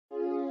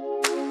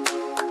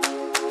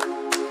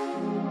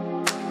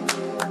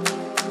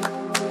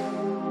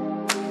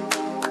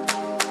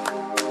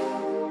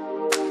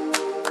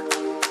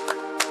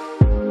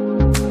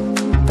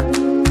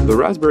The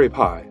Raspberry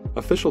Pi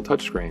official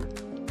touchscreen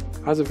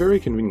has a very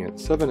convenient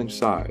 7-inch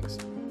size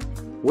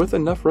with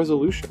enough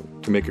resolution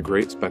to make a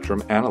great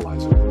spectrum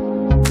analyzer.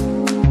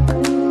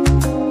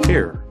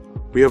 Here,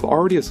 we have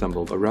already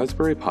assembled a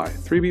Raspberry Pi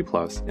 3B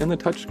Plus in the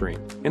touchscreen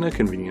in a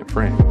convenient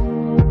frame.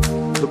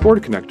 The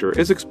board connector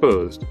is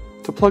exposed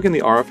to plug in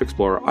the RF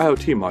Explorer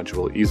IoT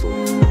module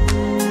easily.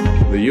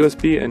 The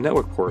USB and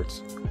network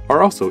ports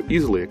are also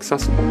easily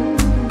accessible.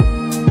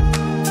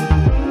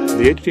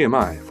 The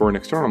HDMI for an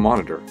external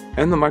monitor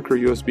and the micro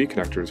USB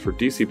connectors for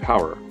DC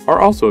power are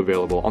also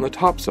available on the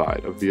top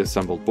side of the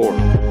assembled board.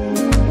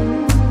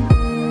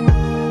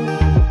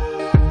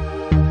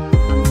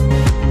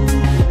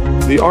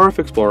 The RF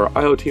Explorer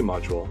IoT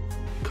module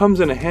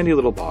comes in a handy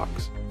little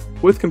box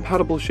with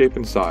compatible shape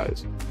and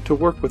size to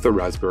work with the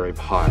Raspberry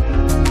Pi.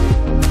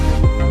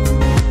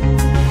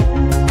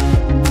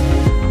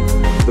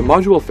 The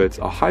module fits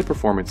a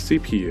high-performance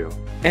CPU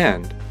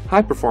and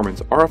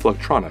high-performance RF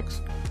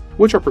electronics,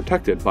 which are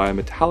protected by a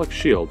metallic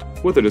shield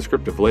with a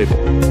descriptive label.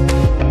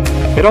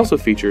 It also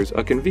features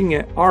a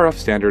convenient RF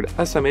standard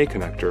SMA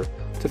connector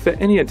to fit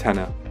any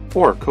antenna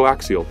or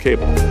coaxial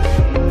cable.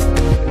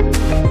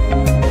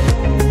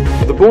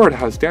 The board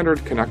has standard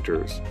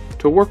connectors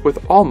to work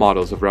with all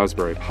models of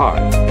Raspberry Pi.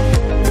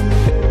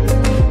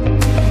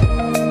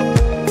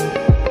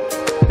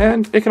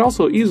 And it can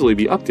also easily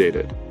be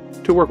updated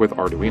to work with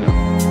Arduino.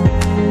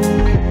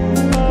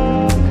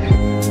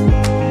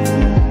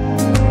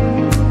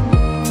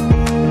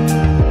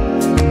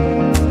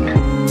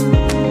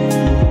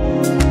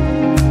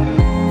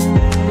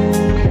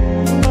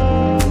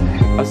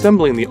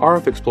 Assembling the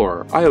RF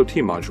Explorer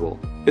IoT module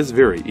is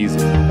very easy.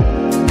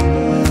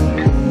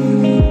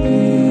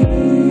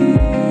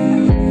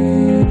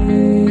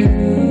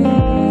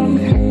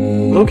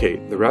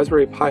 Locate the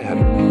Raspberry Pi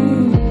header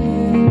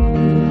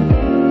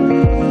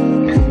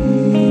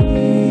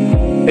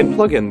and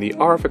plug in the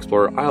RF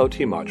Explorer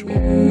IoT module.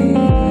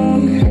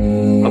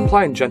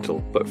 Apply gentle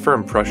but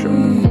firm pressure.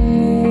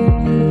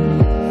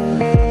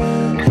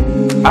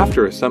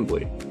 After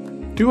assembly,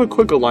 do a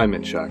quick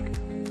alignment check,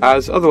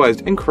 as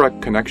otherwise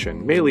incorrect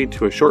connection may lead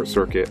to a short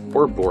circuit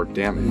or board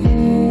damage.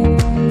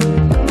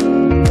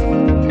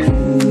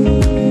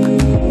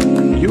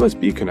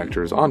 USB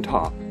connectors on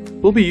top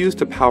will be used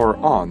to power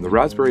on the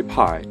Raspberry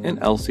Pi and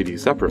LCD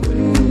separately,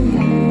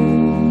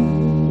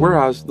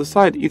 whereas the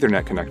side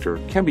Ethernet connector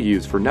can be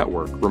used for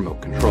network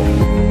remote control.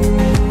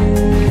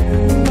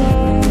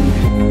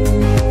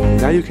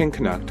 Now you can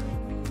connect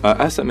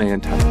a SMA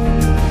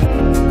antenna.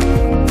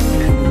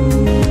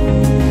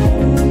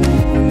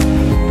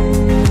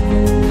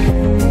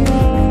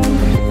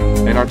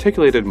 An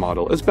articulated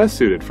model is best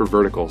suited for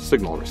vertical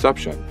signal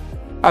reception,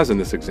 as in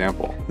this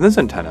example. This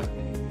antenna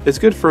is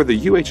good for the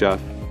UHF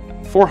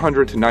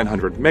 400 to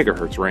 900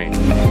 MHz range.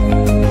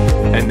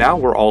 And now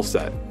we're all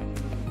set.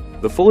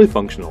 The fully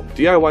functional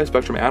DIY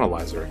spectrum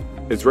analyzer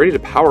is ready to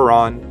power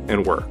on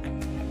and work.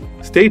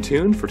 Stay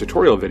tuned for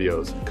tutorial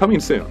videos coming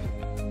soon.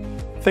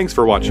 Thanks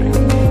for watching.